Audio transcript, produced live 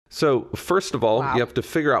So first of all, Wow. you have to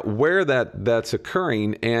figure out where that's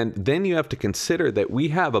occurring, and then you have to consider that we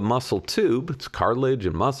have a muscle tube, it's cartilage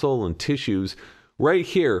and muscle and tissues right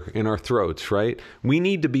here in our throats, right? We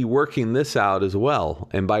need to be working this out as well.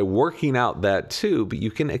 And by working out that tube,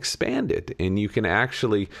 you can expand it and you can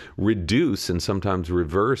actually reduce and sometimes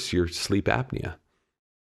reverse your sleep apnea.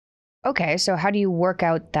 Okay, so how do you work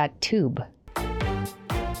out that tube?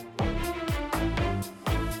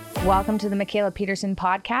 Welcome to the Michaela Peterson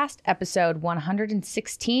podcast, episode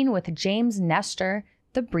 116 with James Nestor,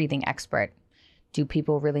 the breathing expert. Do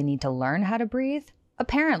people really need to learn how to breathe?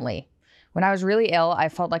 Apparently. When I was really ill, I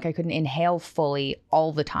felt like I couldn't inhale fully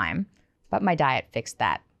all the time, but my diet fixed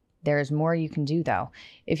that. There is more you can do though.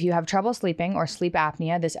 If you have trouble sleeping or sleep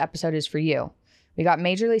apnea, this episode is for you. We got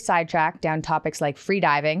majorly sidetracked down topics like free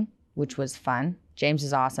diving, which was fun. James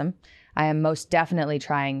is awesome. I am most definitely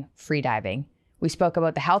trying free diving. We spoke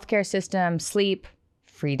about the healthcare system, sleep,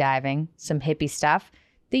 free diving, some hippie stuff,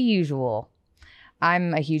 the usual.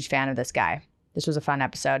 I'm a huge fan of this guy. This was a fun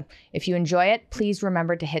episode. If you enjoy it, please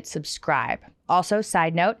remember to hit subscribe. Also,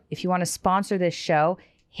 side note, if you want to sponsor this show,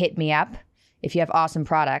 hit me up. If you have awesome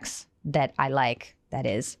products that I like, that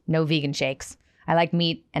is, no vegan shakes. I like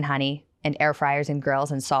meat and honey and air fryers and grills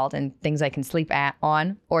and salt and things I can sleep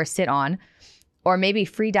on or sit on. Or maybe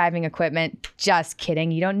free diving equipment. Just kidding.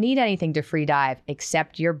 You don't need anything to free dive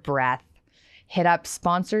except your breath. Hit up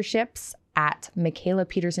sponsorships at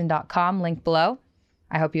michaelapeterson.com, link below.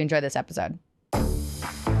 I hope you enjoy this episode.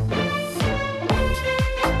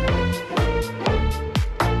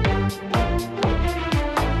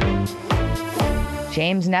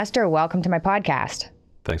 James Nestor, welcome to my podcast.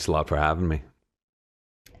 Thanks a lot for having me.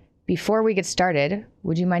 Before we get started,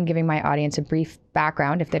 would you mind giving my audience a brief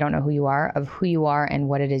background, if they don't know who you are, and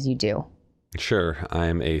what it is you do? Sure.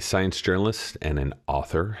 I'm a science journalist and an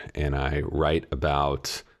author, and I write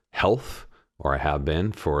about health, or I have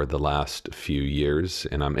been for the last few years,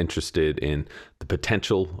 and I'm interested in the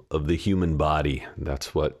potential of the human body.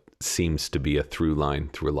 That's what seems to be a through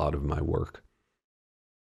line through a lot of my work.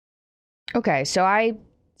 Okay, so I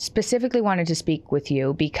specifically wanted to speak with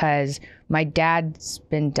you because my dad's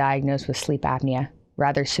been diagnosed with sleep apnea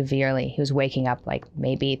rather severely. He was waking up like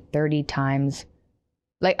maybe 30 times,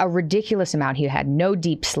 like a ridiculous amount. He had no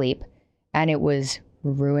deep sleep and it was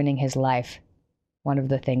ruining his life. One of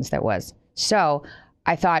the things that was. So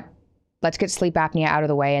I thought, let's get sleep apnea out of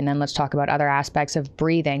the way and then let's talk about other aspects of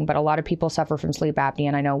breathing. But a lot of people suffer from sleep apnea,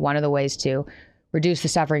 and I know one of the ways to reduce the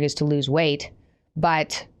suffering is to lose weight.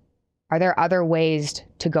 But are there other ways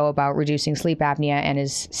to go about reducing sleep apnea, and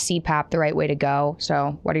is CPAP the right way to go?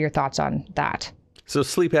 So what are your thoughts on that? So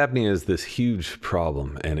sleep apnea is this huge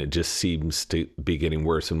problem, and it just seems to be getting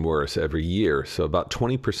worse and worse every year. So about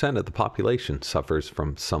 20% of the population suffers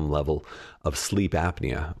from some level of sleep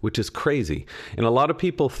apnea, which is crazy. And a lot of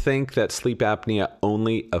people think that sleep apnea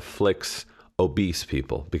only afflicts obese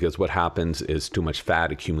people, because what happens is too much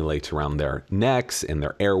fat accumulates around their necks and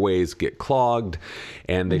their airways get clogged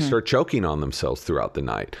and they start choking on themselves throughout the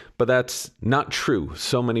night. But that's not true.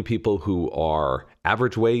 So many people who are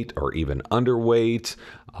average weight or even underweight,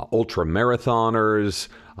 ultra marathoners,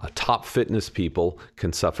 top fitness people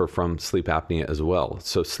can suffer from sleep apnea as well.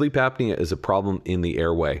 So sleep apnea is a problem in the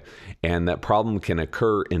airway, and that problem can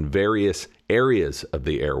occur in various areas of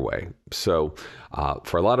the airway. So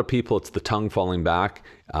for a lot of people, it's the tongue falling back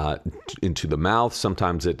into the mouth.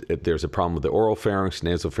 Sometimes there's a problem with the oral pharynx,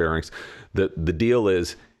 nasal pharynx. The deal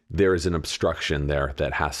is there is an obstruction there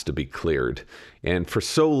that has to be cleared. And for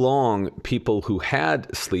so long, people who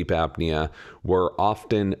had sleep apnea were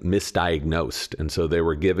often misdiagnosed. And so they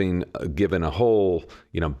were given a whole,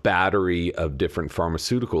 battery of different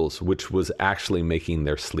pharmaceuticals, which was actually making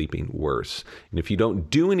their sleeping worse. And if you don't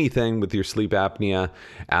do anything with your sleep apnea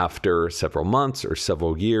after several months or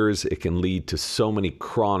several years, it can lead to so many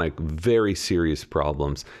chronic, very serious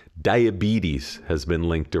problems. Diabetes has been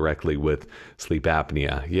linked directly with sleep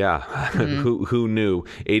apnea. Yeah. Who knew?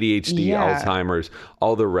 ADHD, Alzheimer's,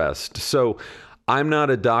 all the rest. So I'm not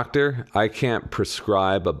a doctor. I can't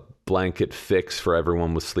prescribe a blanket fix for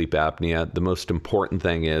everyone with sleep apnea. The most important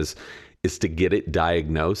thing is to get it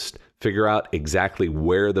diagnosed, figure out exactly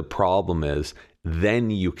where the problem is,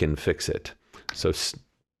 then you can fix it. So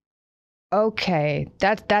okay,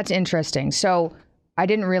 that's interesting. So I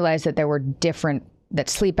didn't realize that that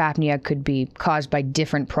sleep apnea could be caused by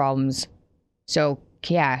different problems. So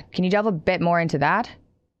yeah, can you delve a bit more into that?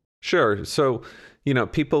 Sure. So,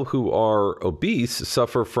 people who are obese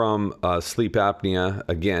suffer from sleep apnea,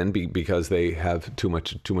 again, because they have too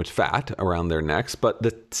much fat around their necks. But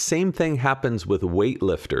the same thing happens with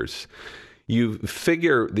weightlifters. You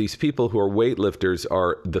figure these people who are weightlifters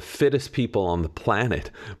are the fittest people on the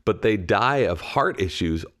planet, but they die of heart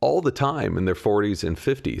issues all the time in their 40s and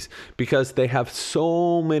 50s because they have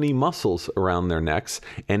so many muscles around their necks,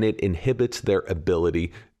 and it inhibits their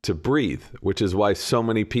ability to breathe, which is why so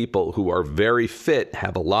many people who are very fit,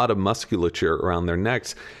 have a lot of musculature around their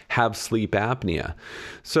necks, have sleep apnea.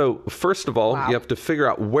 So first of all, you have to figure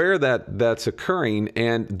out where that's occurring.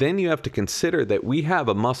 And then you have to consider that we have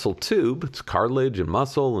a muscle tube, it's cartilage and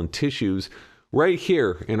muscle and tissues right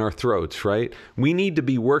here in our throats, right? We need to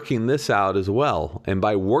be working this out as well. And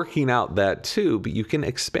by working out that tube, you can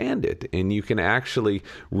expand it and you can actually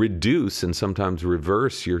reduce and sometimes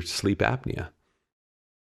reverse your sleep apnea.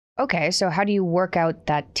 Okay, so how do you work out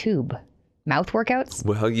that tube? Mouth workouts?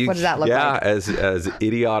 Well, what does that look like? As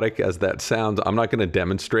idiotic as that sounds, I'm not going to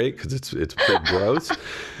demonstrate because it's pretty gross.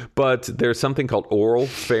 But there's something called oral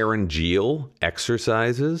pharyngeal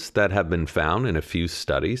exercises that have been found in a few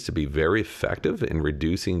studies to be very effective in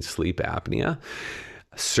reducing sleep apnea.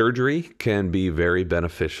 Surgery can be very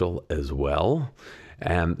beneficial as well.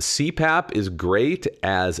 CPAP is great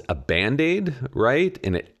as a Band-Aid, right?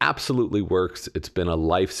 And it absolutely works. It's been a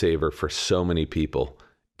lifesaver for so many people.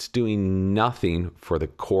 It's doing nothing for the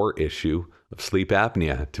core issue of sleep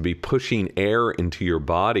apnea. To be pushing air into your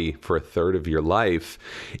body for a third of your life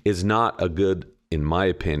is not a good, in my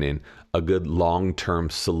opinion, a good long-term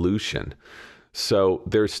solution. So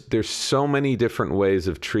there's so many different ways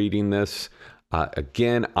of treating this.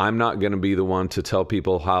 Again, I'm not going to be the one to tell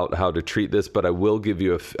people how to treat this, but I will give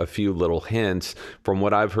you a few little hints from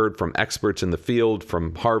what I've heard from experts in the field,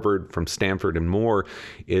 from Harvard, from Stanford, and more,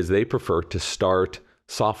 is they prefer to start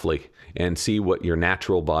softly and see what your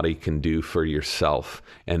natural body can do for yourself.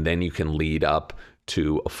 And then you can lead up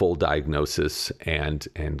to a full diagnosis and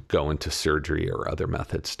go into surgery or other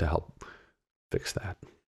methods to help fix that.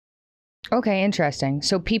 Okay, interesting.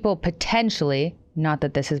 So people potentially, not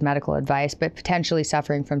that this is medical advice, but potentially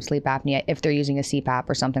suffering from sleep apnea, if they're using a CPAP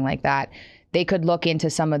or something like that, they could look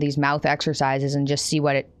into some of these mouth exercises and just see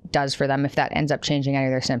what it does for them if that ends up changing any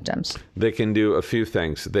of their symptoms. They can do a few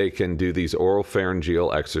things. They can do these oral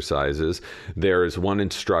pharyngeal exercises. There is one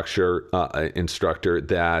instructor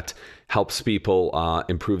that helps people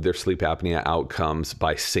improve their sleep apnea outcomes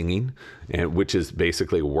by singing, and which is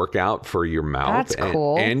basically a workout for your mouth. That's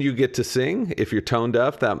cool. And you get to sing. If you're tone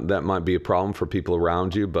deaf, that might be a problem for people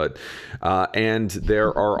around you. But and there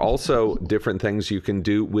are also different things you can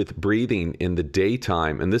do with breathing in the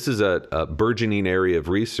daytime. And this is a burgeoning area of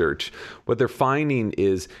research. What they're finding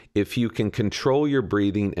is if you can control your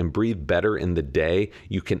breathing and breathe better in the day,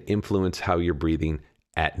 you can influence how you're breathing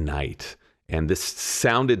at night. And this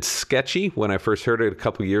sounded sketchy when I first heard it a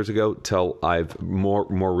couple of years ago, till I've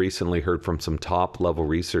more recently heard from some top level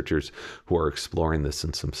researchers who are exploring this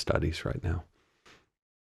in some studies right now.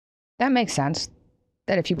 That makes sense.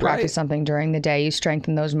 That if you practice something during the day, you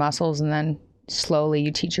strengthen those muscles and then slowly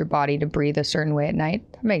you teach your body to breathe a certain way at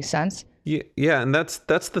night. That makes sense. Yeah, and that's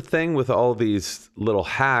the thing with all these little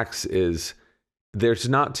hacks is there's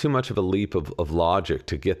not too much of a leap of logic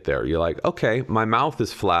to get there. You're like, okay, my mouth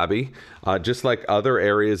is flabby, just like other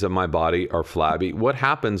areas of my body are flabby. What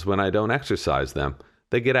happens when I don't exercise them?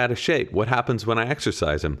 They get out of shape. What happens when I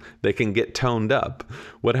exercise them? They can get toned up.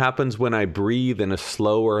 What happens when I breathe in a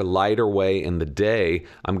slower, lighter way in the day?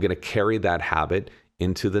 I'm going to carry that habit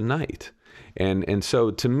into the night. And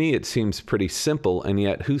so to me, it seems pretty simple. And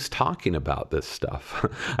yet who's talking about this stuff?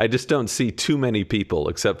 I just don't see too many people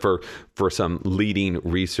except for some leading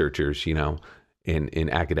researchers, in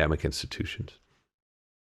academic institutions.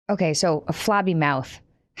 Okay, so a flabby mouth.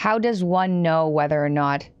 How does one know whether or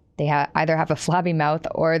not they either have a flabby mouth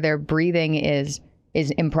or their breathing is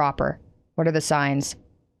improper? What are the signs?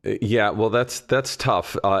 Yeah, well, that's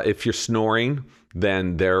tough. If you're snoring,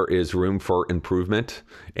 then there is room for improvement.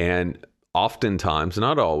 And oftentimes,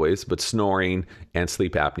 not always, but snoring and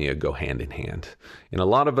sleep apnea go hand in hand. And a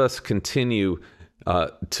lot of us continue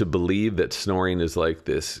to believe that snoring is like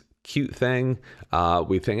this cute thing.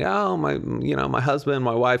 We think, oh, my husband,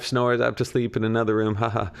 my wife snores, I have to sleep in another room,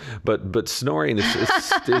 haha. But snoring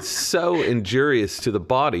is so injurious to the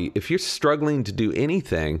body. If you're struggling to do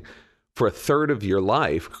anything for a third of your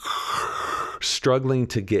life, struggling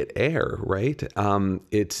to get air, right?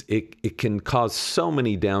 It can cause so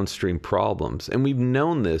many downstream problems. And we've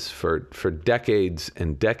known this for decades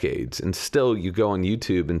and decades. And still you go on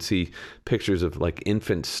YouTube and see pictures of like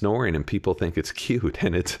infants snoring and people think it's cute.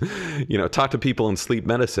 And it's, talk to people in sleep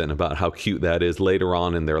medicine about how cute that is later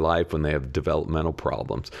on in their life when they have developmental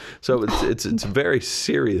problems. So it's very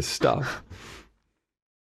serious stuff.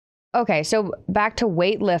 Okay, so back to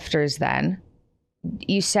weightlifters then.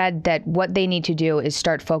 you said that what they need to do is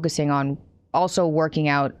start focusing on also working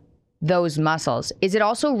out those muscles. Is it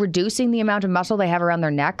also reducing the amount of muscle they have around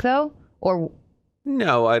their neck, though? Or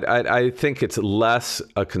no, I think it's less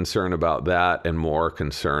a concern about that and more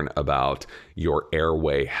concern about your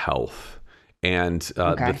airway health. And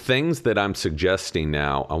the things that I'm suggesting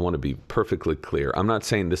now, I want to be perfectly clear. I'm not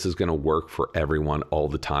saying this is going to work for everyone all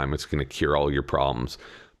the time. It's going to cure all your problems.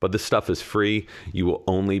 But this stuff is free. You will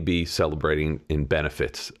only be celebrating in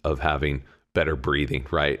benefits of having better breathing,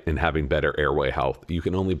 right? And having better airway health. You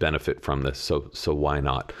can only benefit from this. So why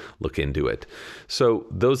not look into it? So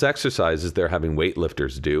those exercises they're having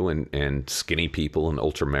weightlifters do and skinny people and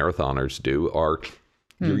ultra marathoners do are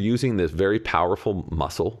you're using this very powerful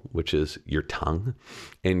muscle, which is your tongue,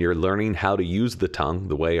 and you're learning how to use the tongue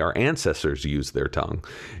the way our ancestors used their tongue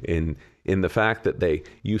in the fact that they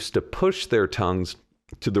used to push their tongues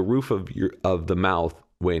to the roof of the mouth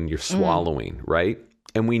when you're swallowing, right?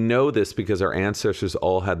 And we know this because our ancestors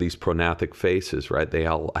all had these prognathic faces, right? They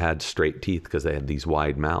all had straight teeth because they had these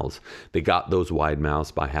wide mouths. They got those wide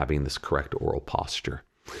mouths by having this correct oral posture.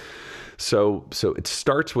 So it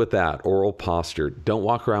starts with that oral posture. Don't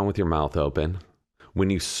walk around with your mouth open.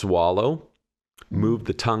 When you swallow, move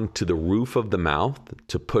the tongue to the roof of the mouth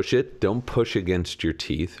to push it. Don't push against your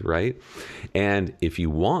teeth, right? And if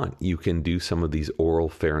you want, you can do some of these oral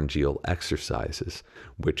pharyngeal exercises,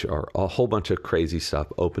 which are a whole bunch of crazy stuff.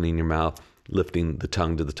 Opening your mouth, lifting the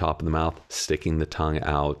tongue to the top of the mouth, sticking the tongue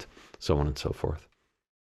out, so on and so forth.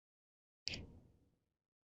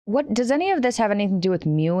 what does any of this have anything to do with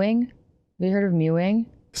mewing? Have you heard of mewing?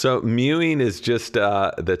 So mewing is just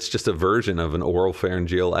that's just a version of an oral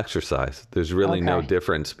pharyngeal exercise. There's really no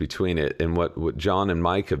difference between it. And what John and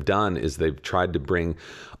Mike have done is they've tried to bring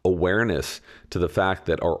awareness to the fact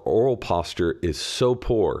that our oral posture is so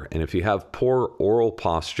poor. And if you have poor oral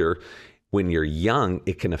posture when you're young,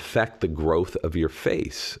 it can affect the growth of your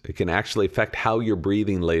face. It can actually affect how you're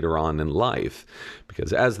breathing later on in life.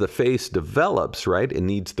 Because as the face develops, right, it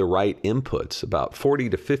needs the right inputs. About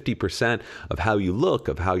 40 to 50% of how you look,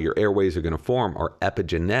 of how your airways are going to form, are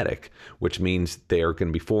epigenetic, which means they are going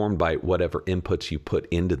to be formed by whatever inputs you put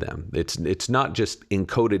into them. It's not just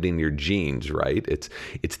encoded in your genes, right?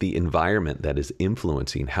 It's the environment that is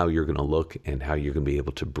influencing how you're going to look and how you're going to be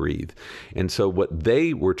able to breathe. And so what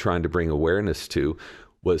they were trying to bring awareness to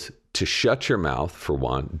was to shut your mouth, for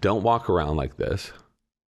one. Don't walk around like this.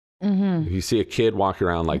 Mm-hmm. If you see a kid walking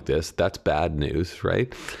around like this, that's bad news,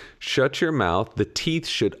 right? Shut your mouth. The teeth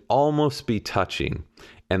should almost be touching,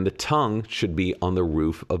 and the tongue should be on the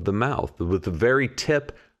roof of the mouth, with the very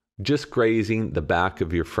tip just grazing the back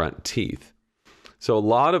of your front teeth. So a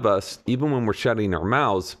lot of us, even when we're shutting our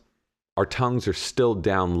mouths, our tongues are still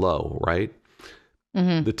down low, right?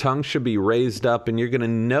 Mm-hmm. The tongue should be raised up, and you're going to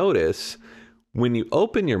notice when you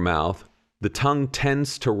open your mouth, the tongue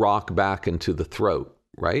tends to rock back into the throat,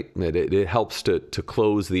 right? It helps to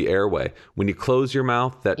close the airway. When you close your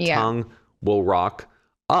mouth, that tongue will rock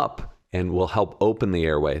up and will help open the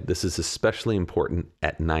airway. This is especially important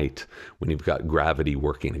at night when you've got gravity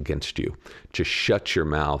working against you. Just shut your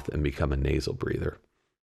mouth and become a nasal breather.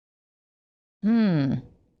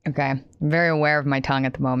 Okay. I'm very aware of my tongue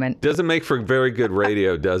at the moment. Doesn't make for very good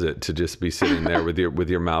radio, does it? To just be sitting there with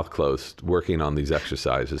your mouth closed, working on these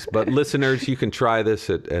exercises. But listeners, you can try this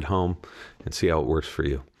at home and see how it works for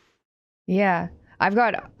you. Yeah. I've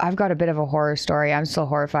got a bit of a horror story. I'm still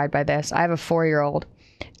horrified by this. I have a 4-year-old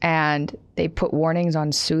and they put warnings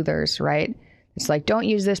on soothers, right? It's like, don't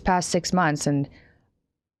use this past 6 months. And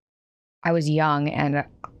I was young and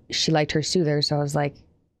she liked her soother. So I was like,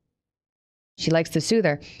 she likes the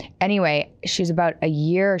soother. Anyway, she's past a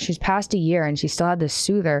year and she still had the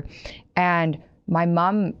soother. And my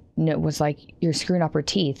mom was like, you're screwing up her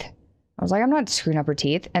teeth. I was like, I'm not screwing up her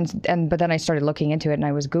teeth. But then I started looking into it and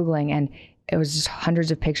I was Googling and it was just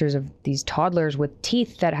hundreds of pictures of these toddlers with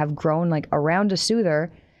teeth that have grown like around a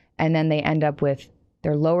soother. And then they end up with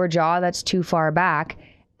their lower jaw that's too far back.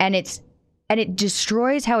 And it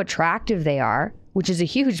destroys how attractive they are, which is a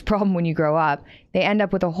huge problem when you grow up. They end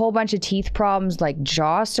up with a whole bunch of teeth problems like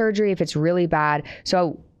jaw surgery if it's really bad.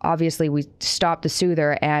 So obviously we stopped the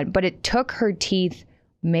soother but it took her teeth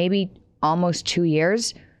maybe almost 2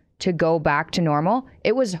 years to go back to normal.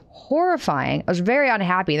 It was horrifying. I was very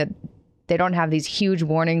unhappy that they don't have these huge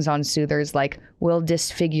warnings on soothers like will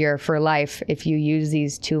disfigure for life if you use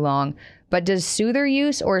these too long. But does soother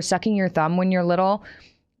use or sucking your thumb when you're little,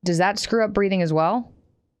 does that screw up breathing as well?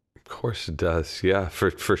 Of Course it does. Yeah,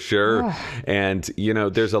 for sure. And,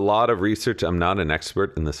 there's a lot of research. I'm not an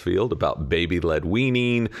expert in this field about baby-led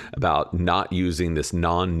weaning, about not using this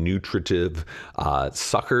non-nutritive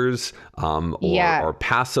suckers or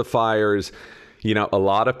pacifiers. A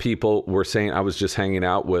lot of people were saying, I was just hanging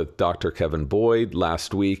out with Dr. Kevin Boyd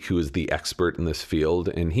last week, who is the expert in this field.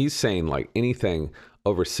 And he's saying like anything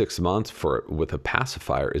over 6 months with a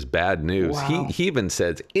pacifier is bad news. Wow. He even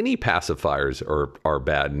says any pacifiers are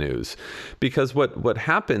bad news, because what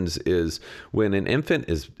happens is when an infant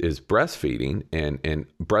is breastfeeding and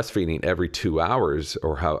breastfeeding every 2 hours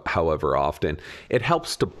or however often, it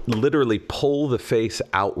helps to literally pull the face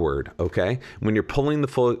outward. Okay, when you're pulling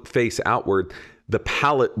the face outward, the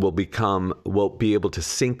palate will be able to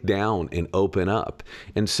sink down and open up.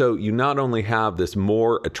 And so you not only have this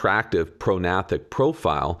more attractive prognathic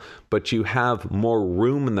profile, but you have more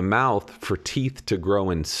room in the mouth for teeth to grow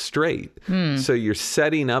in straight. So you're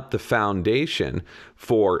setting up the foundation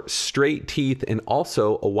for straight teeth and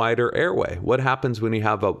also a wider airway. What happens when you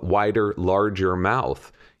have a wider, larger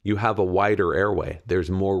mouth? You have a wider airway. There's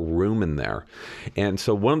more room in there. And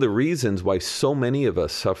so one of the reasons why so many of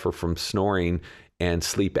us suffer from snoring and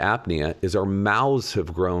sleep apnea is our mouths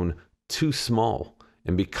have grown too small.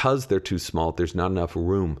 And because they're too small, there's not enough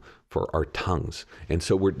room for our tongues. And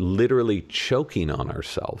so we're literally choking on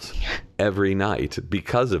ourselves every night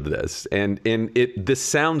because of this. And this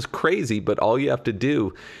sounds crazy, but all you have to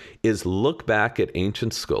do is look back at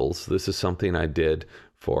ancient skulls. This is something I did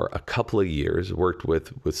for a couple of years, worked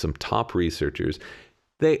with some top researchers.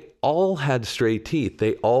 They all had straight teeth.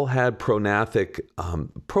 They all had prognathic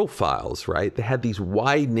profiles, right? They had these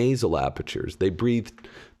wide nasal apertures. They breathed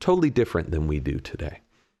totally different than we do today.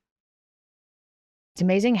 It's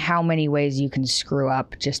amazing how many ways you can screw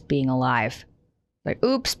up just being alive. Like,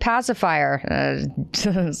 oops, pacifier.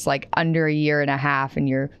 It's like under a year and a half and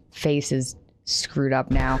your face is screwed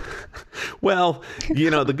up now. Well,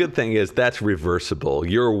 the good thing is that's reversible.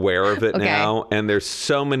 You're aware of it now, and there's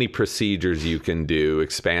so many procedures you can do,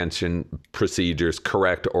 expansion procedures,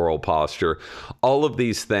 correct oral posture. All of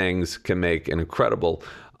these things can make an incredible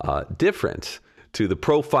difference to the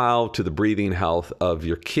profile, to the breathing health of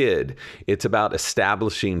your kid. It's about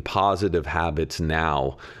establishing positive habits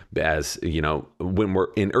now. As when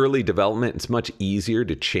we're in early development, it's much easier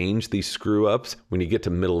to change these screw ups. When you get to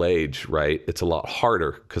middle age, right, it's a lot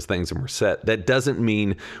harder because things are more set. That doesn't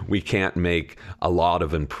mean we can't make a lot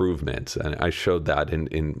of improvements. And I showed that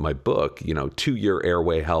in my book, to your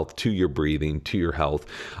airway health, to your breathing, to your health.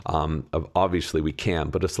 Obviously we can,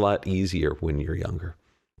 but it's a lot easier when you're younger.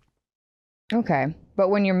 Okay. But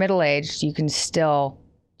when you're middle-aged, you can still,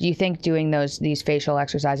 do you think doing these facial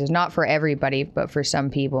exercises, not for everybody, but for some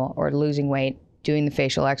people, or losing weight, doing the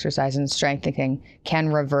facial exercise and strengthening can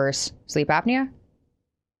reverse sleep apnea?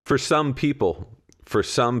 For some people,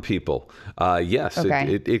 yes,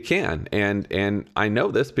 okay. it can. And I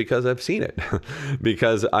know this because I've seen it,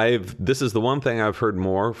 because this is the one thing I've heard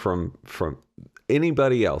more from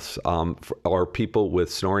anybody else, or people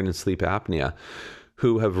with snoring and sleep apnea,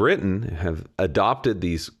 who have adopted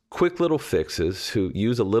these quick little fixes, who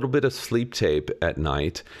use a little bit of sleep tape at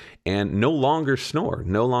night and no longer snore,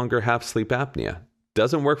 no longer have sleep apnea.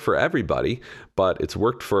 Doesn't work for everybody, but it's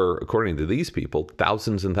worked for, according to these people,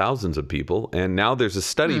 thousands and thousands of people. And now there's a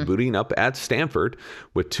study booting up at Stanford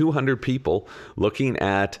with 200 people looking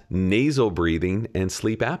at nasal breathing and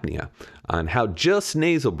sleep apnea, on how just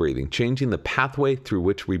nasal breathing, changing the pathway through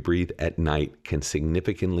which we breathe at night, can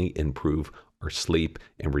significantly improve our sleep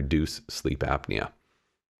and reduce sleep apnea.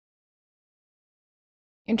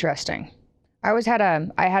 Interesting. I had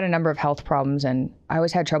a number of health problems, and I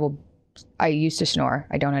always had trouble. I used to snore.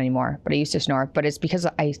 I don't anymore, but I used to snore. But it's because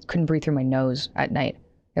I couldn't breathe through my nose at night.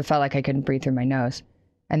 It felt like I couldn't breathe through my nose.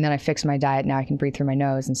 And then I fixed my diet. Now I can breathe through my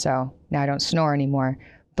nose. And so now I don't snore anymore.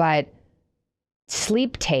 But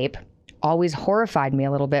sleep tape always horrified me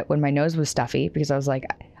a little bit when my nose was stuffy, because I was like,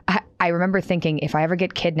 I remember thinking, if I ever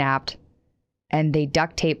get kidnapped and they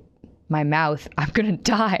duct tape my mouth, I'm going to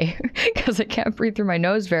die because I can't breathe through my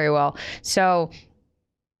nose very well. So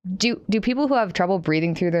do people who have trouble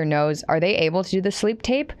breathing through their nose, are they able to do the sleep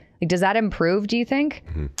tape? Like, does that improve, do you think?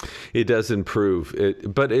 Mm-hmm. It does improve,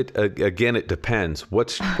 but again, it depends.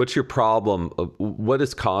 What's your problem? What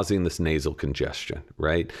is causing this nasal congestion,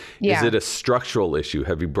 right? Yeah. Is it a structural issue?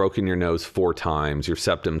 Have you broken your nose 4 times? Your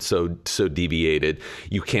septum so deviated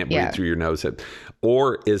you can't breathe through your nose?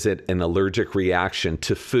 Or is it an allergic reaction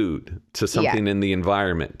to food, to something in the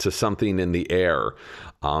environment, to something in the air?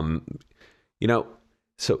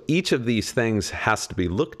 So each of these things has to be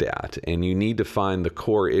looked at, and you need to find the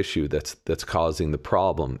core issue that's causing the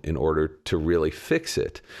problem in order to really fix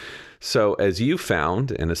it. So as you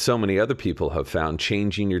found, and as so many other people have found,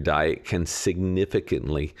 changing your diet can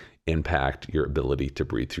significantly impact your ability to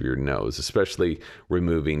breathe through your nose, especially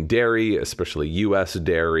removing dairy, especially U.S.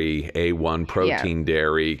 dairy, A1 protein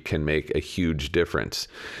dairy can make a huge difference.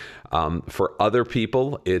 For other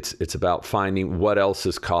people, it's about finding what else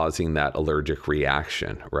is causing that allergic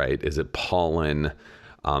reaction, right? Is it pollen?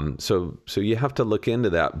 So you have to look into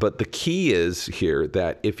that. But the key is here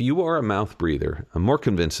that if you are a mouth breather, I'm more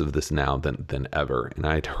convinced of this now than ever. And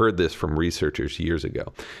I'd heard this from researchers years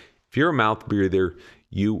ago. If you're a mouth breather,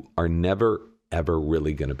 you are never, ever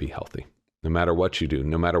really going to be healthy. No matter what you do,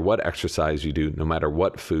 no matter what exercise you do, no matter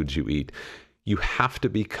what foods you eat, you have to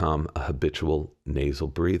become a habitual nasal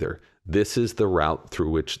breather. This is the route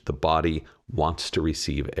through which the body wants to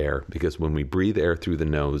receive air, because when we breathe air through the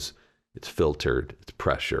nose, it's filtered, it's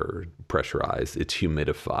pressurized, it's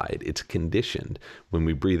humidified, it's conditioned. When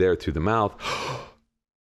we breathe air through the mouth,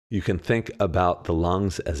 you can think about the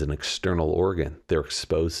lungs as an external organ. They're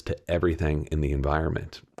exposed to everything in the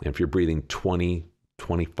environment. And if you're breathing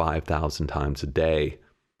 25,000 times a day,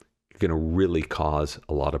 you're going to really cause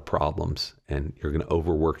a lot of problems, and you're going to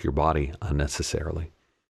overwork your body unnecessarily.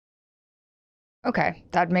 Okay,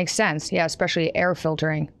 that makes sense. Yeah, especially air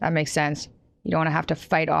filtering. That makes sense. You don't want to have to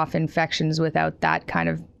fight off infections without that kind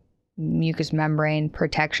of mucous membrane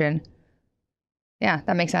protection. Yeah,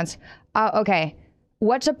 that makes sense. Okay,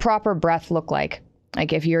 what's a proper breath look like?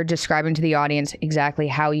 Like if you're describing to the audience exactly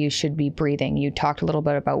how you should be breathing. You talked a little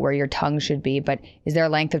bit about where your tongue should be, but is there a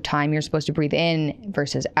length of time you're supposed to breathe in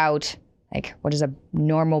versus out? Like what does a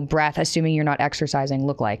normal breath, assuming you're not exercising,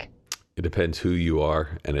 look like? It depends who you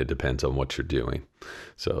are, and it depends on what you're doing.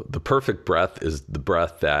 So the perfect breath is the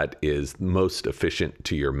breath that is most efficient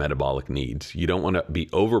to your metabolic needs. You don't want to be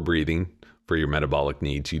over breathing for your metabolic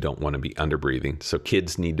needs. You don't want to be under breathing. So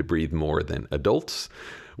kids need to breathe more than adults.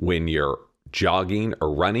 When you're jogging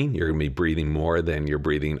or running, you're going to be breathing more than you're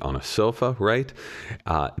breathing on a sofa, right?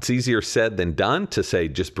 It's easier said than done to say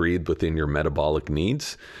just breathe within your metabolic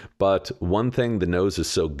needs. But one thing the nose is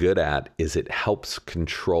so good at is it helps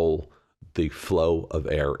control the flow of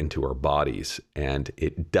air into our bodies. And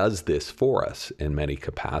it does this for us in many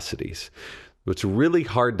capacities. It's really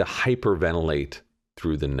hard to hyperventilate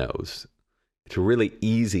through the nose. It's really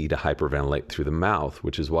easy to hyperventilate through the mouth,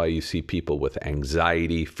 which is why you see people with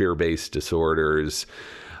anxiety, fear-based disorders,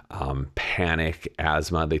 panic,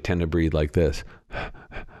 asthma. They tend to breathe like this.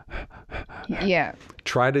 Yeah.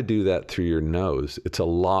 Try to do that through your nose. It's a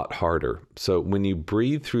lot harder. So when you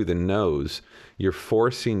breathe through the nose, you're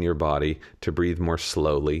forcing your body to breathe more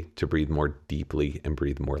slowly, to breathe more deeply, and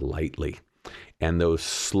breathe more lightly. And those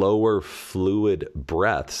slower fluid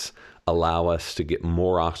breaths allow us to get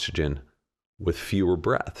more oxygen with fewer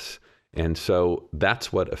breaths. And so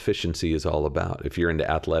that's what efficiency is all about. If you're into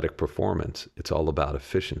athletic performance, it's all about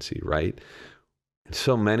efficiency, right? And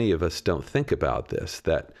so many of us don't think about this,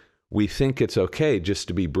 that we think it's okay just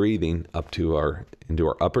to be breathing up to into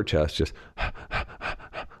our upper chest, just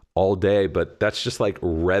all day. But that's just like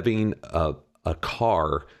revving a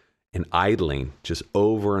car and idling just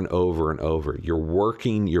over and over and over. You're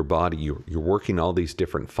working your body, you're working all these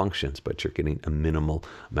different functions, but you're getting a minimal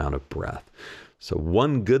amount of breath. So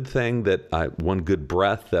one good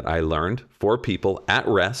breath that I learned for people at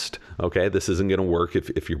rest, okay, this isn't going to work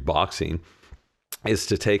if you're boxing, is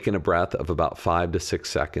to take in a breath of about 5 to 6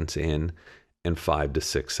 seconds in and 5 to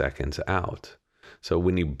 6 seconds out. So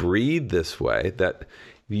when you breathe this way, that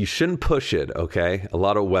you shouldn't push it, okay? A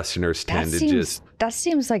lot of Westerners tend to just... That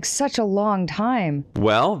seems like such a long time.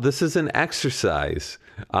 Well, this is an exercise.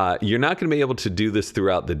 You're not going to be able to do this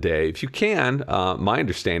throughout the day. If you can, my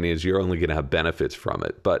understanding is you're only going to have benefits from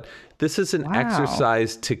it. But this is an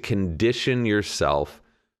exercise to condition yourself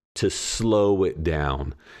to slow it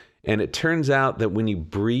down. And it turns out that when you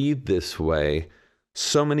breathe this way,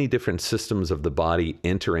 so many different systems of the body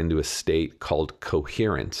enter into a state called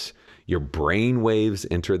coherence. Your brain waves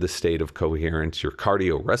enter the state of coherence. Your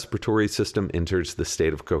cardiorespiratory system enters the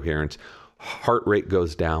state of coherence. Heart rate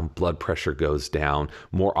goes down, blood pressure goes down,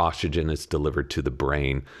 more oxygen is delivered to the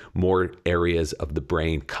brain, more areas of the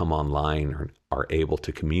brain come online or are able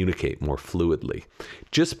to communicate more fluidly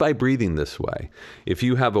just by breathing this way. If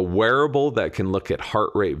you have a wearable that can look at heart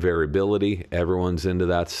rate variability, everyone's into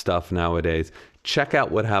that stuff nowadays, check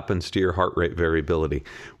out what happens to your heart rate variability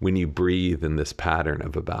when you breathe in this pattern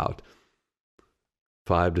of about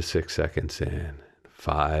 5 to 6 seconds in,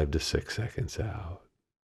 5 to 6 seconds out.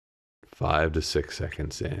 5 to 6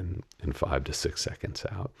 seconds in and 5 to 6 seconds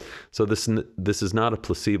out. So this is not a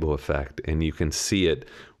placebo effect, and you can see it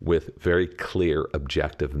with very clear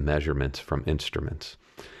objective measurements from instruments.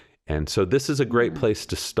 And so this is a great place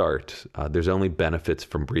to start. There's only benefits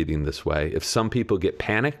from breathing this way. If some people get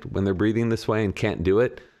panicked when they're breathing this way and can't do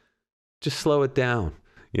it, just slow it down.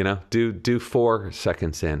 Do 4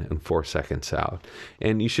 seconds in and 4 seconds out.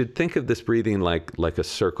 And you should think of this breathing like a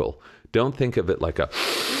circle. Don't think of it like a...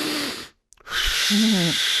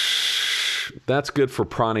 That's good for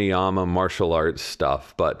pranayama, martial arts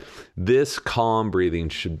stuff. But this calm breathing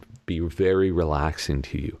should be very relaxing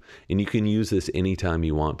to you. And you can use this anytime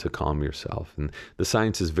you want to calm yourself. And the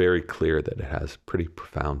science is very clear that it has pretty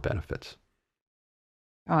profound benefits.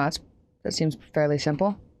 Oh, that seems fairly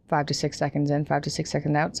simple. 5 to 6 seconds in, 5 to 6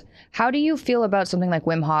 seconds out. How do you feel about something like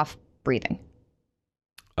Wim Hof breathing?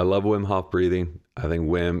 I love Wim Hof breathing. I think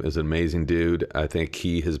Wim is an amazing dude. I think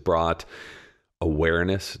he has brought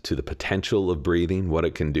awareness to the potential of breathing, what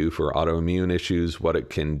it can do for autoimmune issues, what it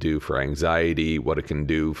can do for anxiety, what it can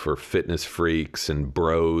do for fitness freaks and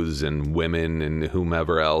bros and women and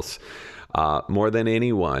whomever else. More than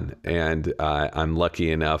anyone. And I'm lucky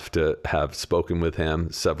enough to have spoken with him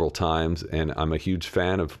several times, and I'm a huge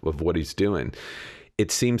fan of what he's doing. It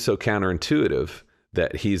seems so counterintuitive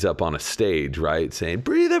that he's up on a stage, right, saying,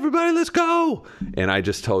 breathe, everybody, let's go. And I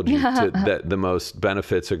just told you that the most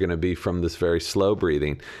benefits are going to be from this very slow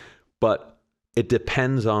breathing. But it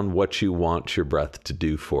depends on what you want your breath to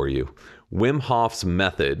do for you. Wim Hof's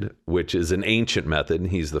method, which is an ancient method, and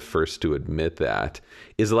he's the first to admit that,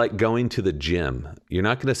 is like going to the gym. You're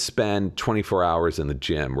not going to spend 24 hours in the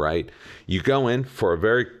gym, right? You go in for a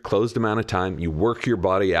very closed amount of time, you work your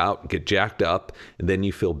body out, get jacked up, and then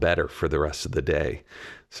you feel better for the rest of the day.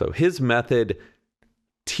 So his method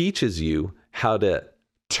teaches you how to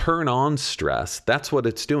turn on stress. That's what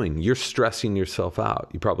it's doing. You're stressing yourself out.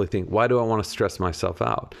 You probably think, why do I want to stress myself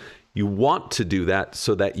out? You want to do that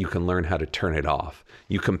so that you can learn how to turn it off.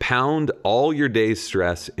 You compound all your day's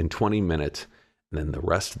stress in 20 minutes, and then the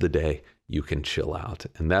rest of the day, you can chill out.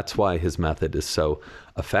 And that's why his method is so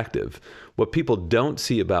effective. What people don't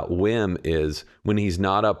see about Wim is when he's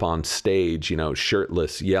not up on stage,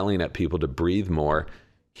 shirtless, yelling at people to breathe more,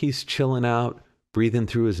 he's chilling out, breathing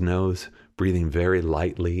through his nose, breathing very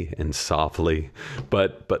lightly and softly,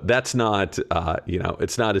 but that's not,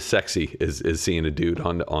 it's not as sexy as seeing a dude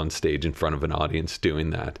on stage in front of an audience doing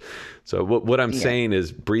that. So what I'm saying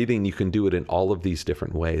is breathing, you can do it in all of these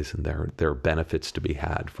different ways, and there are benefits to be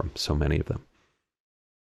had from so many of them.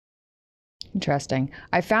 Interesting.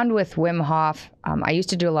 I found with Wim Hof, I used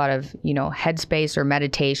to do a lot of, headspace or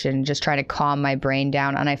meditation, just trying to calm my brain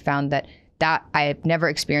down. And I found that I've never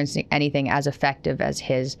experienced anything as effective as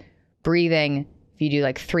his breathing. If you do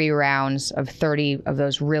like 3 rounds of 30 of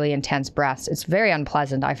those really intense breaths, it's very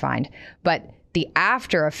unpleasant, I find. But the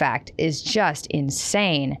after effect is just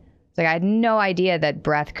insane. It's like I had no idea that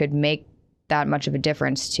breath could make that much of a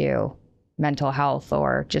difference to mental health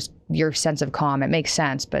or just your sense of calm. It makes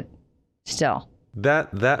sense, but still.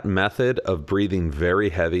 That method of breathing very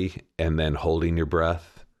heavy and then holding your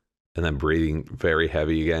breath and then breathing very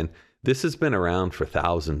heavy again, this has been around for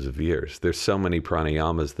thousands of years. There's so many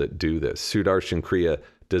pranayamas that do this. Sudarshan Kriya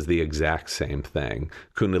does the exact same thing.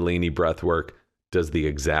 Kundalini breathwork does the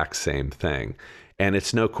exact same thing. And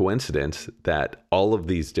it's no coincidence that all of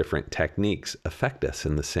these different techniques affect us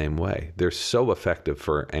in the same way. They're so effective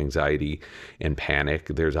for anxiety and panic.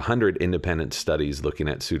 There's 100 independent studies looking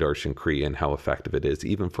at Sudarshan Kriya and how effective it is,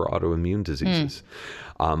 even for autoimmune diseases.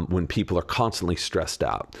 When people are constantly stressed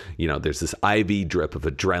out, there's this IV drip of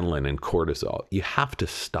adrenaline and cortisol. You have to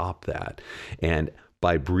stop that. And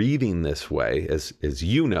by breathing this way, as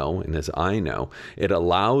you know, and as I know, it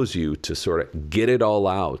allows you to sort of get it all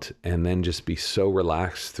out and then just be so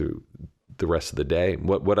relaxed through the rest of the day.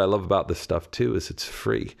 What I love about this stuff too is it's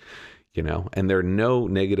free, and there are no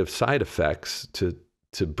negative side effects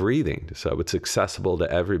to breathing. So it's accessible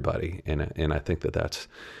to everybody. And I think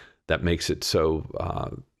that makes it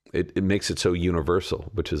so, it makes it so universal,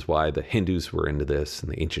 which is why the Hindus were into this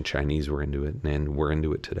and the ancient Chinese were into it, and we're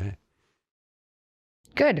into it today.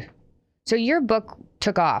 Good. So your book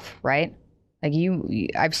took off, right? Like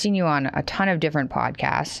I've seen you on a ton of different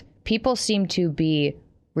podcasts. People seem to be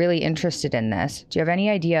really interested in this. Do you have any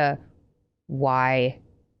idea why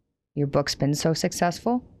your book's been so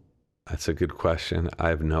successful? That's a good question. I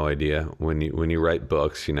have no idea. When you write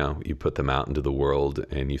books, you put them out into the world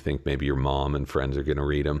and you think maybe your mom and friends are going to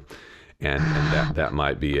read them. And that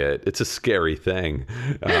might be it. It's a scary thing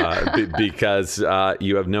because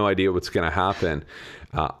you have no idea what's going to happen.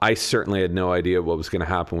 I certainly had no idea what was going to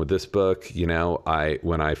happen with this book.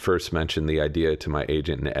 When I first mentioned the idea to my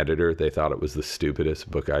agent and editor, they thought it was the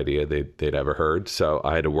stupidest book idea they'd ever heard. So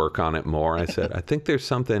I had to work on it more. I said, I think there's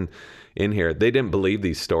something in here. They didn't believe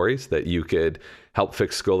these stories that you could help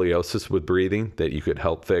fix scoliosis with breathing, that you could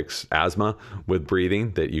help fix asthma with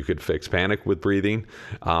breathing, that you could fix panic with breathing,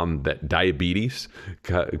 that diabetes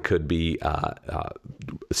could be,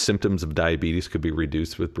 symptoms of diabetes could be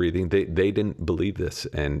reduced with breathing. They didn't believe this.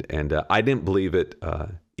 And I didn't believe it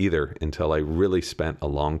either until I really spent a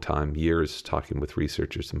long time, years, talking with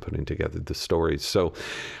researchers and putting together the stories. So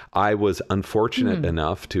I was unfortunate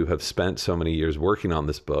enough to have spent so many years working on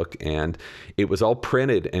this book, and it was all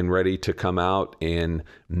printed and ready to come out in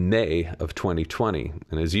May of 2020.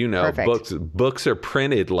 And as you know, books are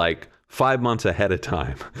printed like 5 months ahead of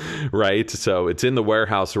time, right? So it's in the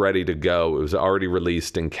warehouse ready to go. It was already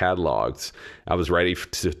released in catalogs. I was ready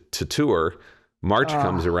to tour. March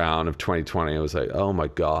comes around of 2020. I was like, oh my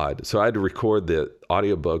God. So I had to record the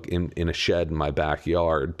audiobook in a shed in my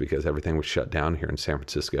backyard because everything was shut down here in San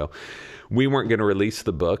Francisco. We weren't going to release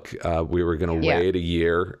the book. We were going to wait a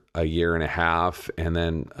year and a half. And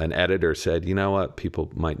then an editor said, you know what? People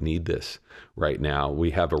might need this right now. We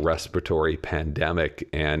have a respiratory pandemic.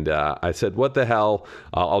 And I said, what the hell?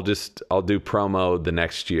 I'll do promo the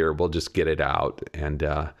next year. We'll just get it out.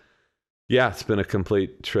 And yeah, it's been a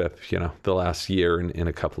complete trip. The last year and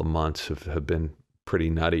a couple of months have been pretty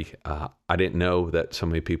nutty. I didn't know that so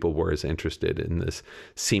many people were as interested in this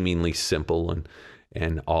seemingly simple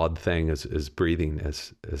and odd thing as breathing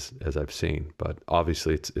as I've seen. But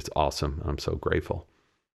obviously it's awesome. I'm so grateful.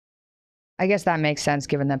 I guess that makes sense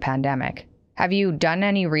given the pandemic. Have you done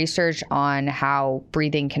any research on how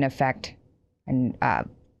breathing can affect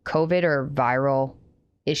COVID or viral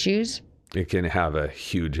issues? It can have a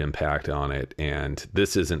huge impact on it. And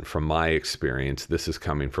this isn't from my experience. This is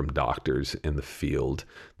coming from doctors in the field.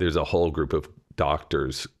 There's a whole group of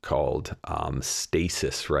doctors called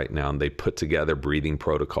Stasis right now, and they put together breathing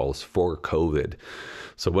protocols for COVID.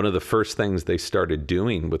 So one of the first things they started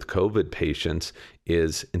doing with COVID patients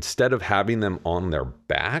is instead of having them on their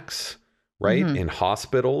backs, right, in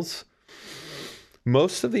hospitals,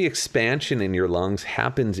 most of the expansion in your lungs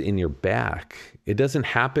happens in your back. It doesn't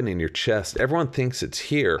happen in your chest. Everyone thinks it's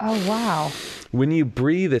here. Oh, wow. When you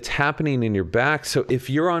breathe, it's happening in your back. So if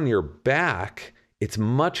you're on your back, it's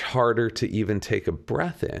much harder to even take a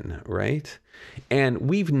breath in, right? And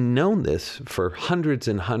we've known this for hundreds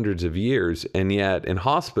and hundreds of years. And yet in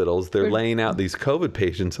hospitals, they're laying out these COVID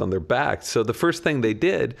patients on their backs. So the first thing they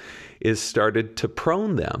did is started to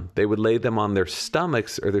prone them. They would lay them on their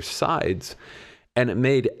stomachs or their sides. And it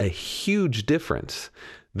made a huge difference.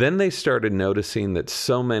 Then they started noticing that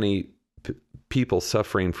so many people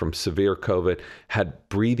suffering from severe COVID had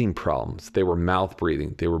breathing problems. They were mouth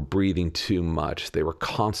breathing. They were breathing too much. They were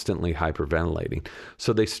constantly hyperventilating.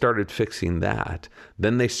 So they started fixing that.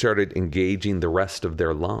 Then they started engaging the rest of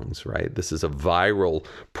their lungs, right? This is a viral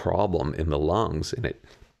problem in the lungs, and it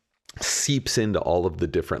seeps into all of the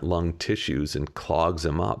different lung tissues and clogs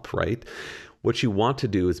them up, right? What you want to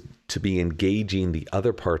do is to be engaging the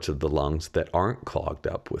other parts of the lungs that aren't clogged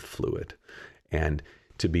up with fluid, and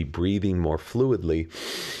to be breathing more fluidly,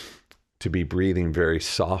 to be breathing very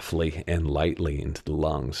softly and lightly into the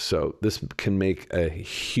lungs. So this can make a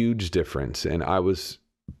huge difference. And I was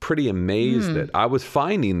pretty amazed that I was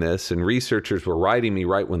finding this, and researchers were writing me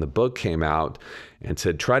right when the book came out and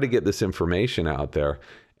said, try to get this information out there.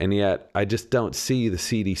 And yet I just don't see the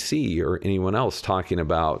CDC or anyone else talking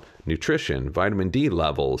about nutrition, vitamin D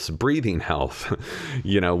levels, breathing health,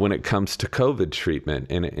 when it comes to COVID treatment.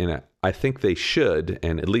 And I think they should,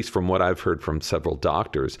 and at least from what I've heard from several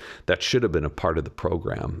doctors, that should have been a part of the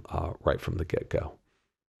program right from the get-go.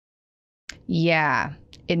 Yeah,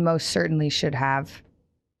 it most certainly should have,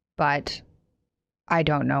 but I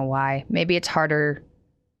don't know why. Maybe it's harder.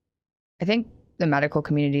 I think the medical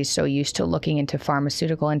community is so used to looking into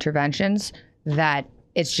pharmaceutical interventions that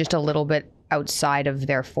it's just a little bit outside of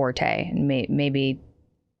their forte. And maybe,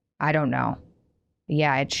 I don't know.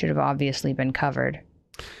 Yeah, it should have obviously been covered.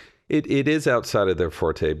 It is outside of their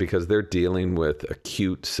forte because they're dealing with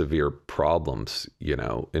acute, severe problems.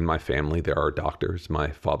 In my family, there are doctors.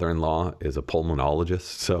 My father-in-law is a pulmonologist,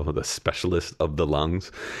 so the specialist of the lungs.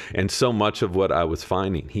 And so much of what I was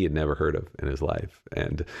finding, he had never heard of in his life.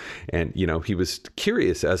 And he was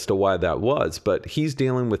curious as to why that was. But he's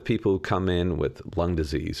dealing with people who come in with lung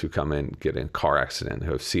disease, who come in, get in a car accident,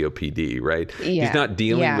 who have COPD, right? Yeah. He's not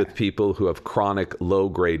dealing with people who have chronic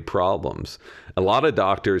low-grade problems. A lot of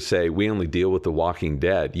doctors say, say we only deal with the walking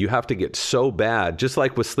dead. You have to get so bad, just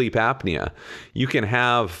like with sleep apnea. You can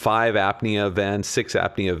have 5 apnea events, 6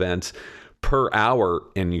 apnea events per hour,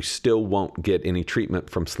 and you still won't get any treatment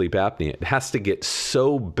from sleep apnea. It has to get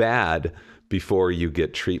so bad before you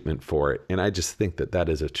get treatment for it. And I just think that that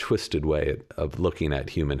is a twisted way of looking at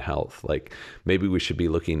human health. Like, maybe we should be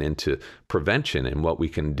looking into prevention and what we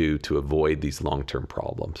can do to avoid these long-term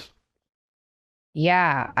problems.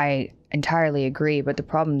 Yeah, I entirely agree. But the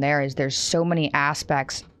problem there is there's so many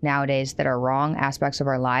aspects nowadays that are wrong, aspects of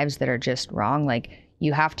our lives that are just wrong. Like,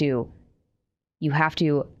 you have to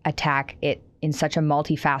attack it in such a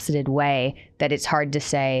multifaceted way that it's hard to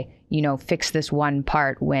say, fix this one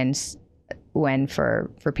part when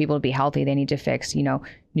for people to be healthy, they need to fix,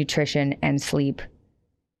 nutrition and sleep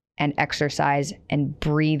and exercise and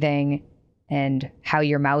breathing and how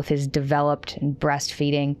your mouth is developed and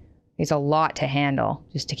breastfeeding. It's a lot to handle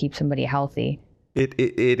just to keep somebody healthy. It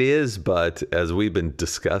is, but as we've been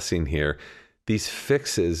discussing here, these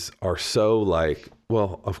fixes are so like,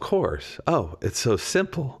 well, of course. Oh, it's so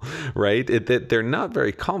simple, right? They're not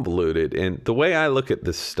very convoluted. And the way I look at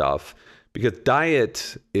this stuff, because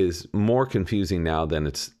diet is more confusing now than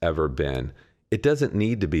it's ever been, it doesn't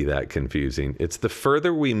need to be that confusing. It's the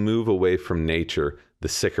further we move away from nature, the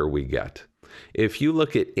sicker we get. If you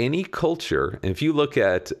look at any culture, if you look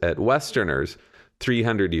at Westerners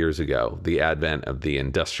 300 years ago, the advent of the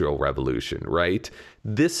Industrial Revolution, right?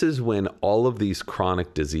 This is when all of these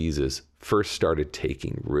chronic diseases first started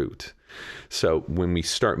taking root. So when we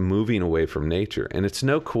start moving away from nature, and it's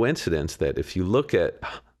no coincidence that if you look at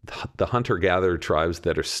the hunter-gatherer tribes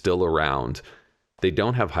that are still around, they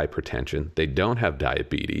don't have hypertension, they don't have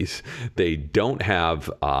diabetes, they don't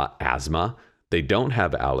have asthma, they don't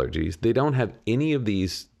have allergies, they don't have any of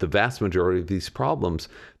these, the vast majority of these problems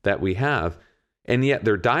that we have. And yet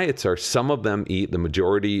their diets are, some of them eat the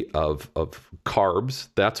majority of carbs.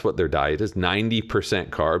 That's what their diet is, 90%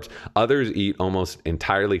 carbs. Others eat almost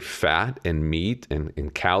entirely fat and meat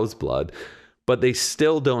and cow's blood, but they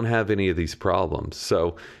still don't have any of these problems.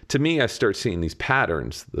 So to me, I start seeing these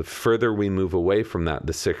patterns. The further we move away from that,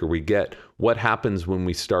 the sicker we get. What happens when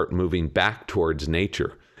we start moving back towards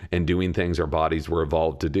nature and doing things our bodies were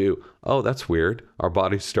evolved to do? Oh, that's weird. Our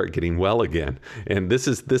bodies start getting well again. And this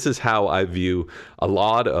is how I view a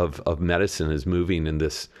lot of medicine is moving in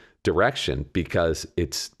this direction, because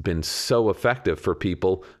it's been so effective for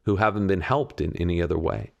people who haven't been helped in any other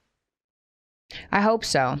way. I hope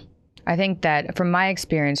so. I think that from my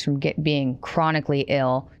experience from being chronically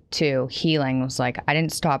ill to healing was like, I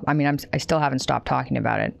didn't stop. I mean, I still haven't stopped talking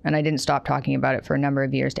about it. And I didn't stop talking about it for a number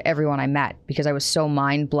of years to everyone I met, because I was so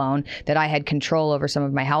mind blown that I had control over some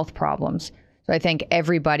of my health problems. So I think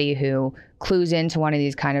everybody who clues into one of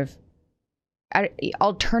these kind of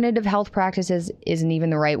alternative health practices isn't even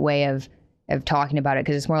the right way of talking about it,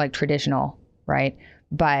 because it's more like traditional, right?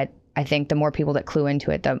 But I think the more people that clue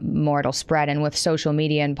into it, the more it'll spread. And with social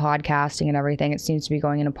media and podcasting and everything, it seems to be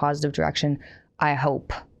going in a positive direction, I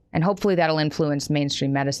hope. And hopefully that'll influence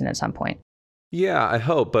mainstream medicine at some point. Yeah, I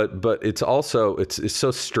hope. But it's also, it's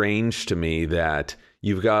so strange to me that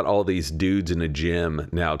you've got all these dudes in a gym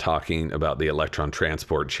now talking about the electron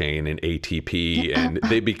transport chain and ATP, and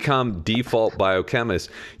they become default biochemists.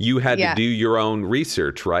 You had to do your own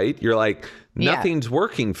research, right? You're like, nothing's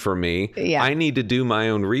working for me. I need to do my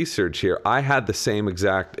own research here. I had the same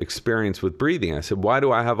exact experience with breathing. I said, why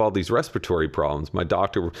do I have all these respiratory problems? My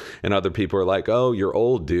doctor and other people are like, oh, you're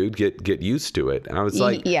old, dude. Get used to it. And I was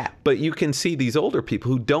like, but you can see these older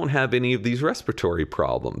people who don't have any of these respiratory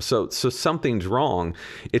problems. So something's wrong.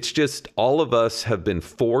 It's just all of us have been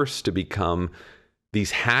forced to become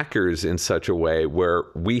these hackers in such a way where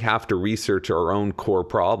we have to research our own core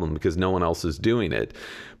problem because no one else is doing it.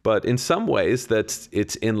 But in some ways,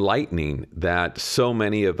 it's enlightening that so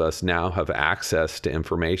many of us now have access to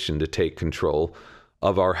information to take control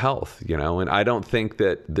of our health, and I don't think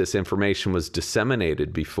that this information was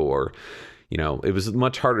disseminated before. It was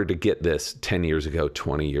much harder to get this 10 years ago,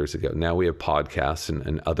 20 years ago. Now we have podcasts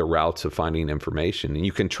and other routes of finding information, and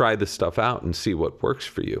you can try this stuff out and see what works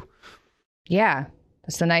for you. Yeah.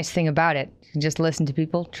 That's the nice thing about it. You can just listen to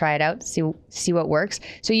people, try it out, see what works.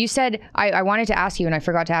 So you said, I wanted to ask you, and I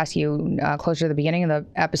forgot to ask you closer to the beginning of the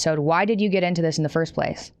episode, why did you get into this in the first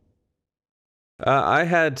place? I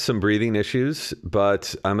had some breathing issues,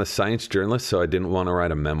 but I'm a science journalist, so I didn't want to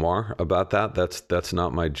write a memoir about that. That's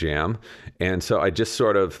not my jam. And so I just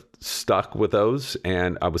sort of stuck with those,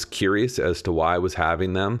 and I was curious as to why I was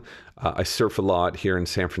having them. I surf a lot here in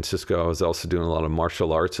San Francisco. I was also doing a lot of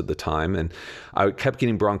martial arts at the time, and I kept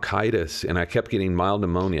getting bronchitis and I kept getting mild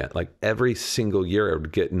pneumonia. Like every single year I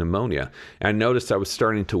would get pneumonia. And I noticed I was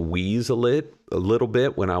starting to wheeze a little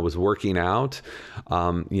bit when I was working out.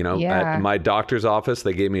 At my doctor's office,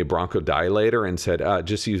 they gave me a bronchodilator and said,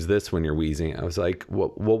 just use this when you're wheezing. I was like,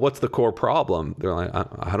 well, what's the core problem? They're like,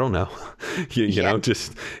 I don't know.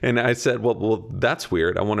 And I said, well, that's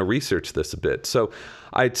weird. I want to research this a bit. So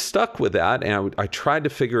I stuck with that, and I tried to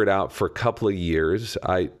figure it out for a couple of years.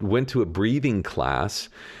 I went to a breathing class,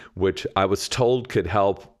 which I was told could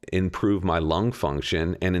help improve my lung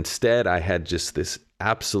function. And instead, I had just this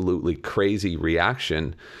absolutely crazy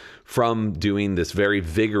reaction from doing this very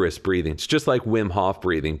vigorous breathing. It's just like Wim Hof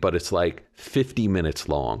breathing, but it's like 50 minutes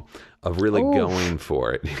long of really going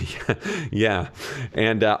for it. Yeah.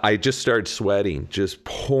 And I just started sweating,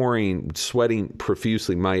 sweating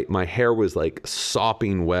profusely. My hair was like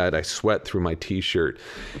sopping wet. I sweat through my t-shirt.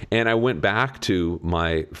 And I went back to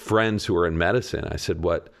my friends who were in medicine. I said,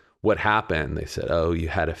 what happened? They said, oh, you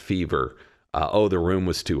had a fever. Oh, the room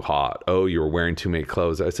was too hot. Oh, you were wearing too many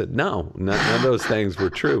clothes. I said, no, none of those things were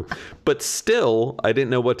true. But still, I didn't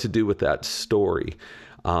know what to do with that story.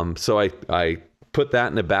 So I put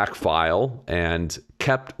that in a back file and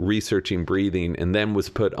kept researching breathing, and then was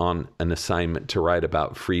put on an assignment to write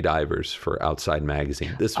about free divers for Outside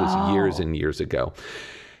Magazine. This was years and years ago.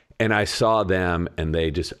 And I saw them, and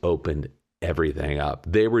they just opened everything up.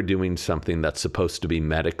 They were doing something that's supposed to be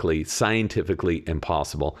medically, scientifically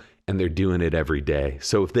impossible, and they're doing it every day.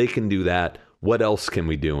 So if they can do that, what else could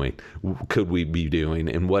we be doing?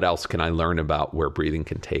 And what else can I learn about where breathing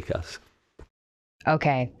can take us?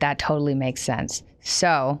 Okay, that totally makes sense.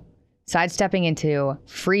 So, sidestepping into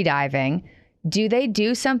free diving, do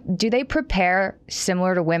they prepare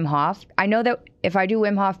similar to Wim Hof? I know that if I do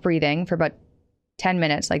Wim Hof breathing for about 10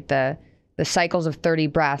 minutes, like the cycles of 30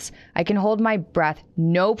 breaths, I can hold my breath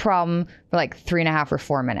no problem for like 3.5 or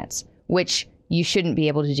 4 minutes, which you shouldn't be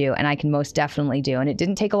able to do, and I can most definitely do. And it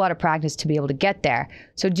didn't take a lot of practice to be able to get there.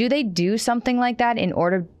 So do they do something like that in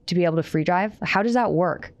order to be able to free dive? How does that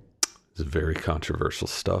work? It's very controversial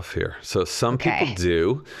stuff here. So some people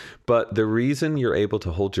do, but the reason you're able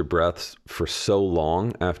to hold your breath for so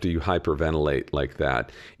long after you hyperventilate like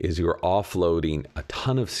that is you're offloading a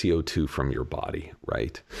ton of CO2 from your body,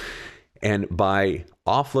 right? And by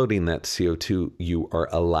offloading that CO2, you are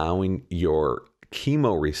allowing your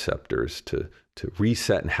chemoreceptors to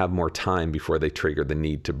reset and have more time before they trigger the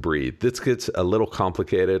need to breathe. This gets a little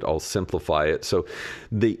complicated. I'll simplify it. So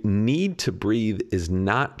the need to breathe is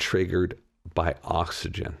not triggered by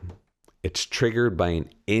oxygen. It's triggered by an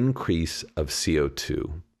increase of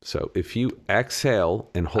CO2. So if you exhale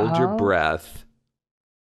and hold your breath,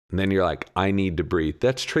 and then you're like, I need to breathe,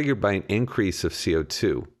 that's triggered by an increase of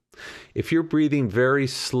CO2. If you're breathing very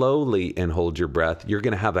slowly and hold your breath, you're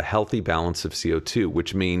going to have a healthy balance of CO2,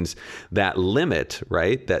 which means that limit,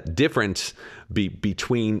 right, that difference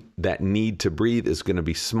between that need to breathe is going to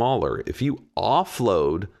be smaller. If you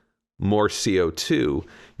offload more CO2,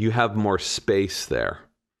 you have more space there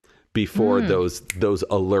before those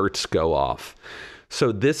alerts go off.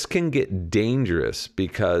 So this can get dangerous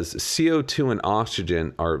because CO2 and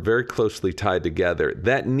oxygen are very closely tied together.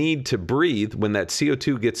 That need to breathe, when that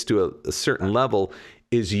CO2 gets to a certain level,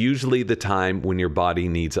 is usually the time when your body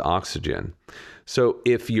needs oxygen. So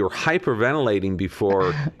if you're hyperventilating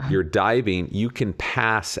before you're diving, you can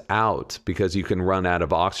pass out because you can run out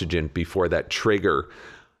of oxygen before that trigger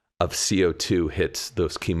of CO2 hits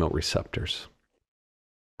those chemoreceptors.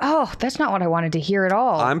 Oh, that's not what I wanted to hear at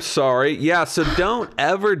all. I'm sorry. Yeah, so don't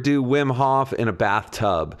ever do Wim Hof in a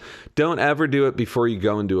bathtub. Don't ever do it before you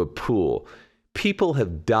go into a pool. People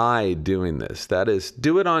have died doing this. That is,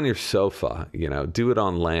 do it on your sofa, do it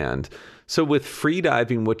on land. So with free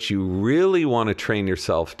diving, what you really want to train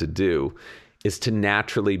yourself to do is to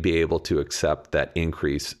naturally be able to accept that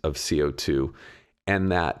increase of CO2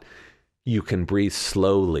 and that you can breathe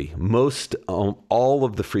slowly. All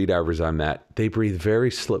of the free divers I met, they breathe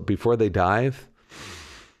very slow. Before they dive,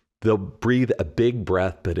 they'll breathe a big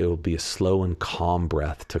breath, but it will be a slow and calm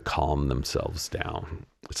breath to calm themselves down.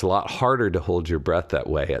 It's a lot harder to hold your breath that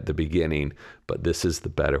way at the beginning, but this is the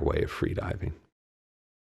better way of free diving.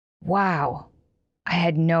 Wow. I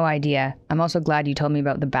had no idea. I'm also glad you told me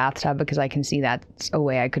about the bathtub because I can see that's a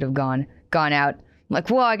way I could have gone out. I'm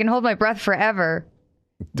like, whoa, I can hold my breath forever.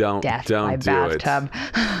 Don't do bathtub.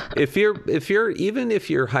 If you're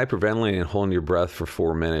hyperventilating and holding your breath for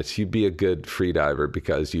 4 minutes, you'd be a good free diver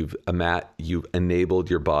because you've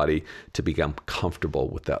enabled your body to become comfortable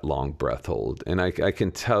with that long breath hold. And I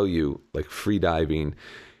can tell you, like, free diving,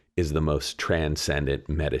 is the most transcendent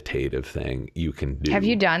meditative thing you can do. Have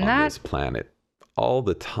you done on that? this planet all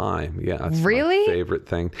the time? Yeah, that's Really? my favorite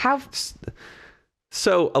thing. How?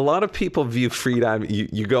 So a lot of people view freediving.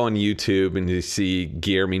 You go on YouTube and you see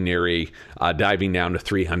Guillermo Neri diving down to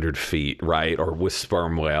 300 feet, right? Or with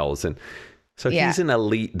sperm whales. And so he's an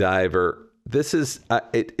elite diver. This is,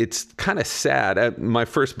 it's kind of sad. My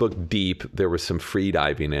first book, Deep, there was some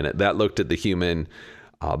freediving in it. That looked at the human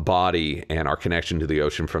body and our connection to the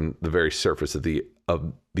ocean from the very surface of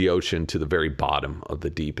the ocean to the very bottom of the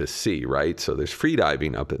deepest sea, right? So there's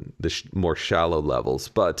freediving up in the more shallow levels.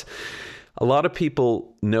 But a lot of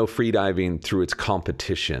people know freediving through its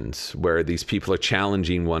competitions, where these people are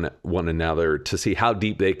challenging one another to see how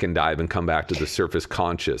deep they can dive and come back to the surface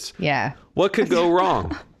conscious. Yeah. What could go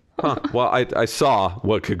wrong? Well, I saw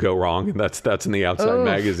what could go wrong, and that's in the Outside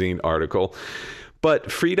Magazine article. But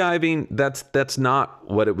freediving, that's not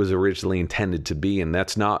what it was originally intended to be, and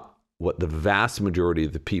that's not what the vast majority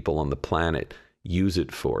of the people on the planet use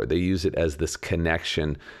it for. They use it as this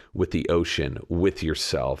connection with the ocean, with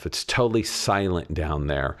yourself. It's totally silent down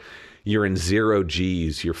there. You're in 0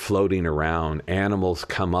 G's, you're floating around. Animals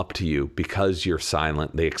come up to you because you're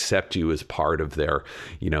silent. They accept you as part of their,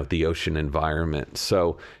 the ocean environment.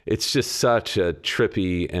 So it's just such a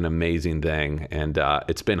trippy and amazing thing. And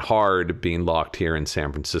it's been hard being locked here in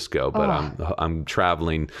San Francisco, but I'm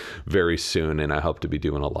traveling very soon, and I hope to be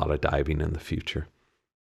doing a lot of diving in the future.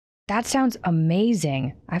 That sounds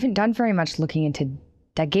amazing. I haven't done very much looking into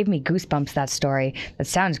that. Gave me goosebumps, that story.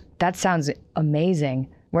 That sounds amazing.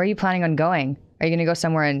 Where are you planning on going? Are you going to go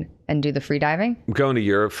somewhere and do the freediving? I'm going to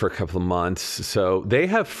Europe for a couple of months. So they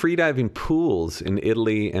have freediving pools in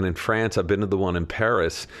Italy and in France. I've been to the one in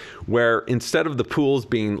Paris, where instead of the pools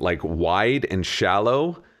being like wide and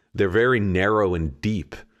shallow, they're very narrow and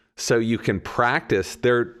deep. So you can practice.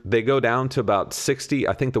 They go down to about 60.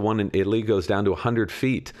 I think the one in Italy goes down to 100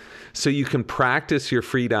 feet. So you can practice your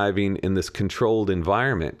freediving in this controlled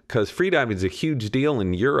environment, because freediving is a huge deal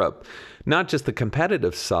in Europe, not just the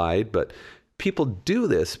competitive side, but people do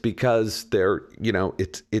this because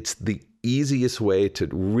it's the easiest way to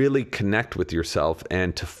really connect with yourself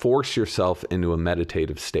and to force yourself into a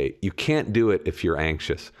meditative state. You can't do it if you're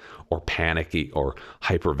anxious or panicky or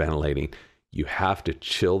hyperventilating. You have to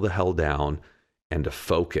chill the hell down and to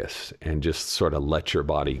focus and just sort of let your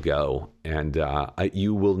body go. And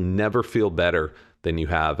you will never feel better than you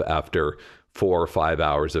have after 4 or 5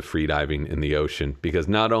 hours of freediving in the ocean, because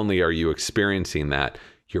not only are you experiencing that,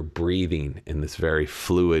 you're breathing in this very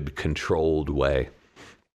fluid, controlled way.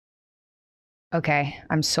 Okay,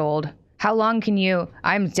 I'm sold. How long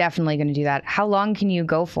I'm definitely going to do that. How long can you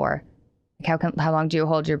go for? How long do you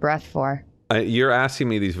hold your breath for? You're asking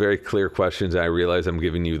me these very clear questions. I realize I'm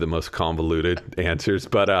giving you the most convoluted answers,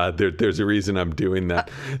 but there's a reason I'm doing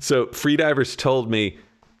that. So freedivers told me,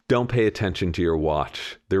 don't pay attention to your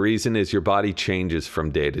watch. The reason is your body changes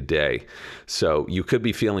from day to day. So you could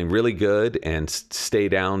be feeling really good and stay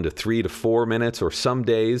down to 3 to 4 minutes, or some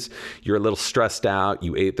days you're a little stressed out,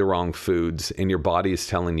 you ate the wrong foods, and your body is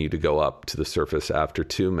telling you to go up to the surface after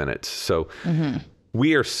 2 minutes. So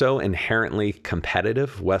we are so inherently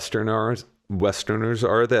competitive, Westerners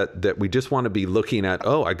are, that we just want to be looking at,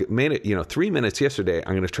 I made it, 3 minutes yesterday,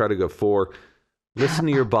 I'm going to try to go 4. Listen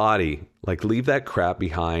to your body, like leave that crap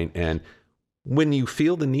behind. And when you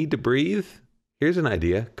feel the need to breathe, here's an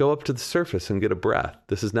idea: go up to the surface and get a breath.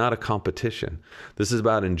 This is not a competition. This is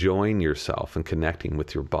about enjoying yourself and connecting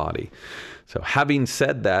with your body. So having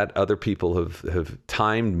said that, other people have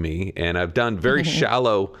timed me, and I've done very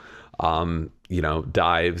shallow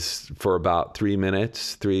dives for about 3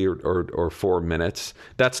 minutes, 3 or 4 minutes.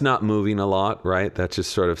 That's not moving a lot, right? That's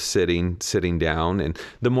just sort of sitting down. And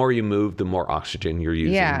the more you move, the more oxygen you're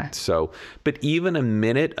using. Yeah. So, but even a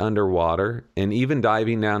minute underwater, and even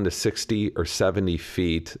diving down to 60 or 70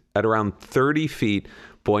 feet, at around 30 feet,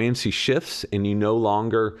 buoyancy shifts and you no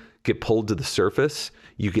longer get pulled to the surface.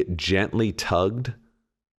 You get gently tugged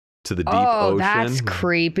to the deep ocean. Oh, that's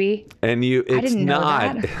creepy. And it's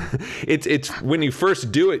not, it's when you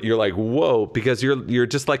first do it, you're like, whoa, because you're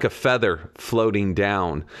just like a feather floating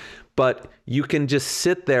down. But you can just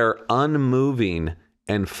sit there unmoving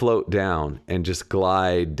and float down and just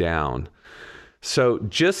glide down. So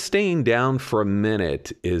just staying down for a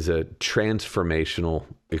minute is a transformational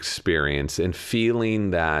experience, and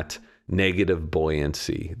feeling that negative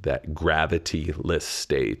buoyancy, that gravity-less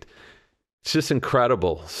state. It's just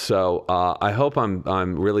incredible. So I hope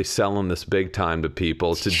I'm really selling this big time to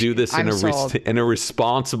people to do this in a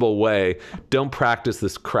responsible way. Don't practice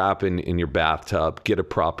this crap in your bathtub. Get a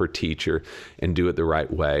proper teacher and do it the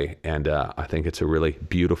right way. And I think it's a really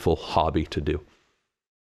beautiful hobby to do.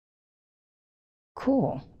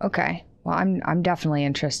 Cool. Okay. Well, I'm definitely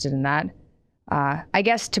interested in that. I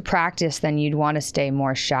guess to practice, then you'd want to stay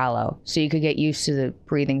more shallow so you could get used to the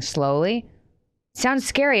breathing slowly. Sounds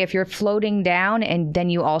scary if you're floating down and then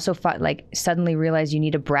you also like suddenly realize you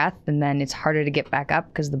need a breath and then it's harder to get back up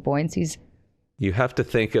because the buoyancy's. You have to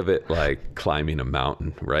think of it like climbing a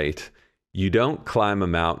mountain, right? You don't climb a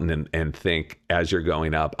mountain and think as you're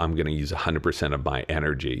going up, I'm going to use 100% of my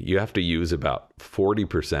energy. You have to use about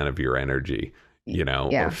 40% of your energy, or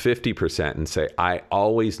 50% and say, I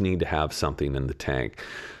always need to have something in the tank.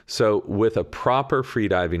 So with a proper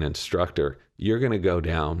freediving instructor, you're going to go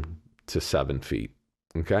down to 7 feet.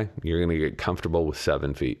 Okay. You're going to get comfortable with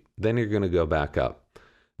 7 feet. Then you're going to go back up.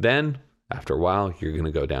 Then after a while, you're going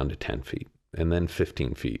to go down to 10 feet. And then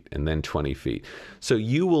 15 feet, and then 20 feet. So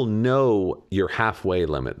you will know your halfway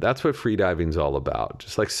limit. That's what freediving is all about,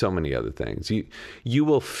 just like so many other things. You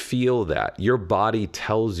will feel that. Your body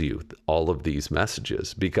tells you all of these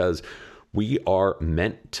messages because we are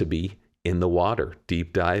meant to be in the water,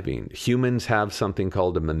 deep diving. Humans have something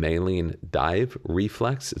called a mammalian dive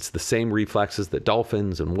reflex. It's the same reflexes that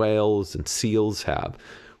dolphins and whales and seals have.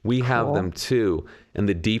 We have them too. And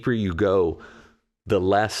the deeper you go, the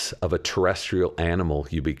less of a terrestrial animal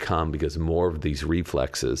you become because more of these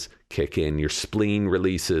reflexes kick in. Your spleen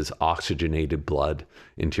releases oxygenated blood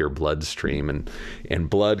into your bloodstream and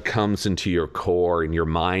blood comes into your core and your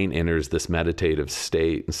mind enters this meditative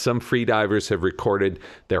state. And some freedivers have recorded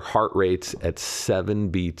their heart rates at 7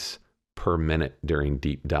 beats per minute during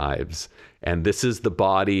deep dives. And this is the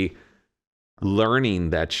body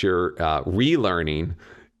learning that you're relearning,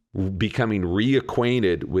 becoming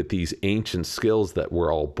reacquainted with these ancient skills that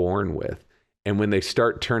we're all born with. And when they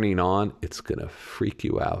start turning on, it's going to freak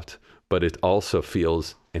you out. But it also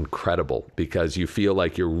feels incredible because you feel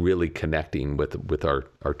like you're really connecting with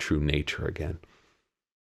our true nature again.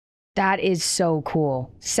 That is so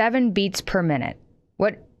cool. 7 beats per minute.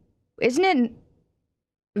 What, isn't it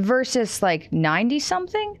versus like 90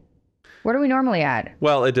 something? What are we normally at?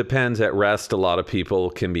 Well, it depends. At rest, a lot of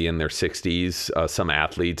people can be in their 60s. Some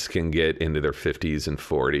athletes can get into their 50s and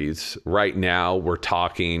 40s. Right now, we're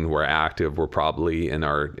active. We're probably in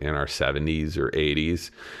our 70s or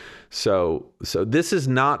 80s. So this is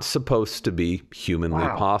not supposed to be humanly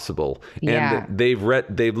possible. Yeah. And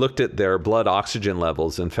they've looked at their blood oxygen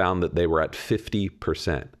levels and found that they were at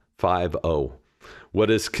 50%, 50. What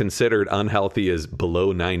is considered unhealthy is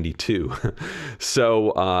below 92.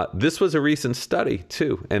 So this was a recent study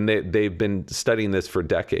too, and they've been studying this for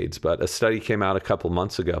decades, but a study came out a couple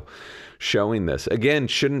months ago showing this. Again,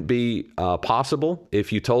 shouldn't be possible.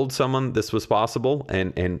 If you told someone this was possible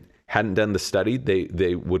and hadn't done the study,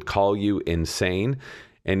 they would call you insane.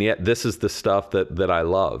 And yet this is the stuff that I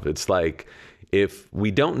love. It's like, if we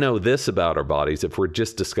don't know this about our bodies, if we're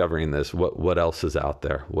just discovering this, what else is out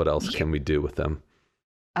there? What else can we do with them?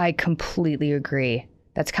 I completely agree.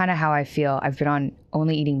 That's kind of how I feel. I've been on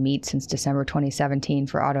only eating meat since December 2017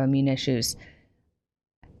 for autoimmune issues.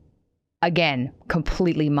 Again,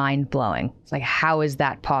 completely mind-blowing. It's like, how is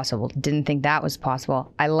that possible? Didn't think that was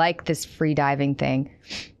possible. I like this free diving thing.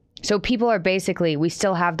 So people are basically, we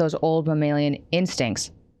still have those old mammalian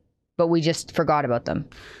instincts, but we just forgot about them.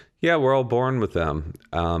 Yeah, we're all born with them.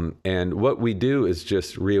 And what we do is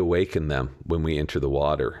just reawaken them when we enter the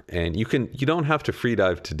water. And you don't have to free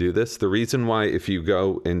dive to do this. The reason why, if you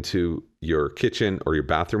go into your kitchen or your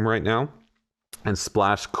bathroom right now and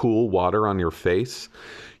splash cool water on your face,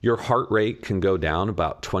 your heart rate can go down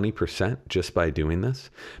about 20% just by doing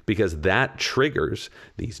this, because that triggers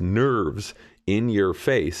these nerves in your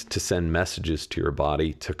face to send messages to your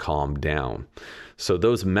body to calm down. So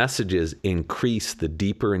those messages increase the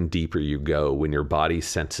deeper and deeper you go when your body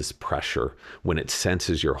senses pressure. When it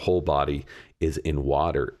senses your whole body is in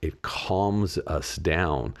water, it calms us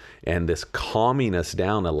down. And this calming us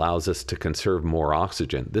down allows us to conserve more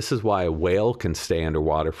oxygen. This is why a whale can stay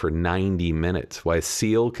underwater for 90 minutes, why a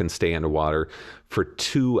seal can stay underwater for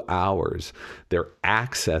 2 hours. They're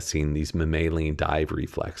accessing these mammalian dive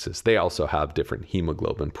reflexes. They also have different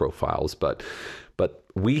hemoglobin profiles, but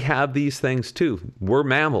we have these things too. We're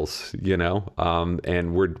mammals,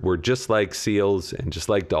 and we're just like seals and just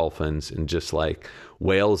like dolphins and just like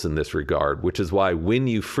whales in this regard, which is why when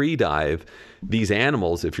you free dive, these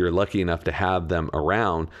animals, if you're lucky enough to have them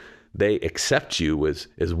around, they accept you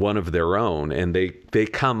as one of their own, and they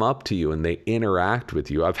come up to you and they interact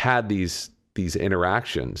with you. I've had these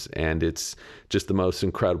interactions, and it's just the most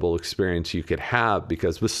incredible experience you could have,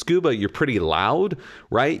 because with scuba, you're pretty loud,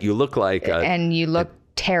 right? You look like and you look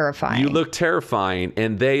terrifying. You look terrifying,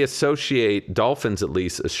 and they associate, dolphins at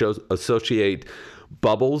least, associate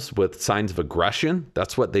bubbles with signs of aggression.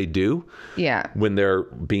 That's what they do. Yeah. When they're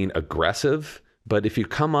being aggressive. But if you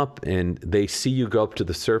come up and they see you go up to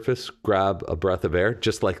the surface, grab a breath of air,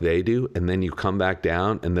 just like they do, and then you come back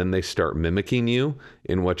down, and then they start mimicking you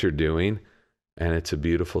in what you're doing. And it's a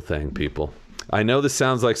beautiful thing, people. I know this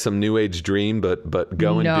sounds like some new age dream, but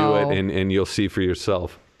go and do it, and you'll see for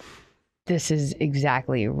yourself. This is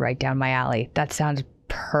exactly right down my alley. That sounds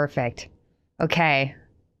perfect. Okay.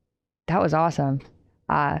 That was awesome.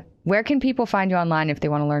 Where can people find you online if they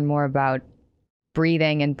want to learn more about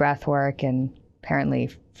breathing and breath work and apparently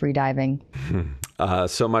free diving?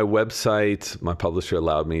 So my website, my publisher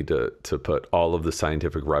allowed me to put all of the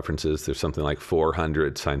scientific references. There's something like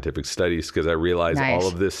 400 scientific studies, because I realize all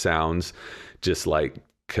of this sounds just like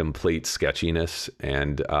complete sketchiness,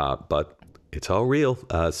 and but it's all real.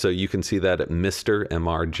 So you can see that at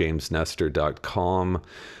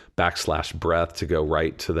mrjamesnestor.com/breath to go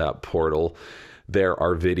right to that portal. There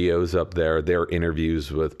are videos up there. There are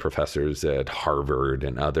interviews with professors at Harvard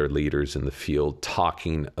and other leaders in the field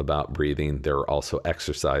talking about breathing. There are also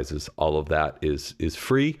exercises. All of that is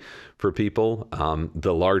free for people.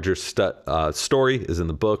 The larger story is in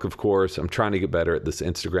the book, of course. I'm trying to get better at this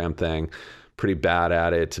Instagram thing. Pretty bad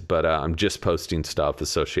at it, but I'm just posting stuff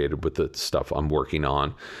associated with the stuff I'm working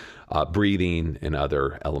on, breathing and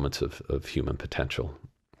other elements of human potential.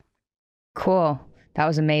 Cool. That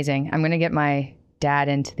was amazing. I'm going to get my dad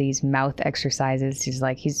into these mouth exercises. He's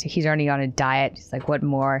like, he's already on a diet. He's like, what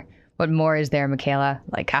more is there, Michaela?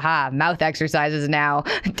 Like, haha, mouth exercises now,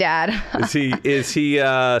 Dad. Is he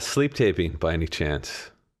sleep taping by any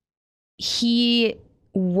chance? He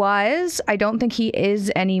was. I don't think he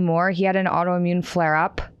is anymore. He had an autoimmune flare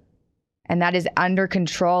up, and that is under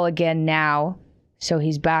control again now. So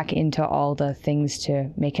he's back into all the things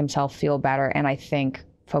to make himself feel better. And I think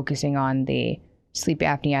focusing on the sleep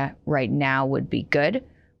apnea right now would be good,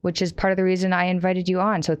 which is part of the reason I invited you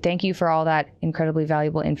on. So thank you for all that incredibly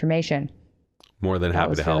valuable information. More than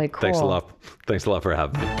happy to help. Really cool. Thanks a lot. Thanks a lot for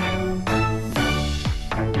having me.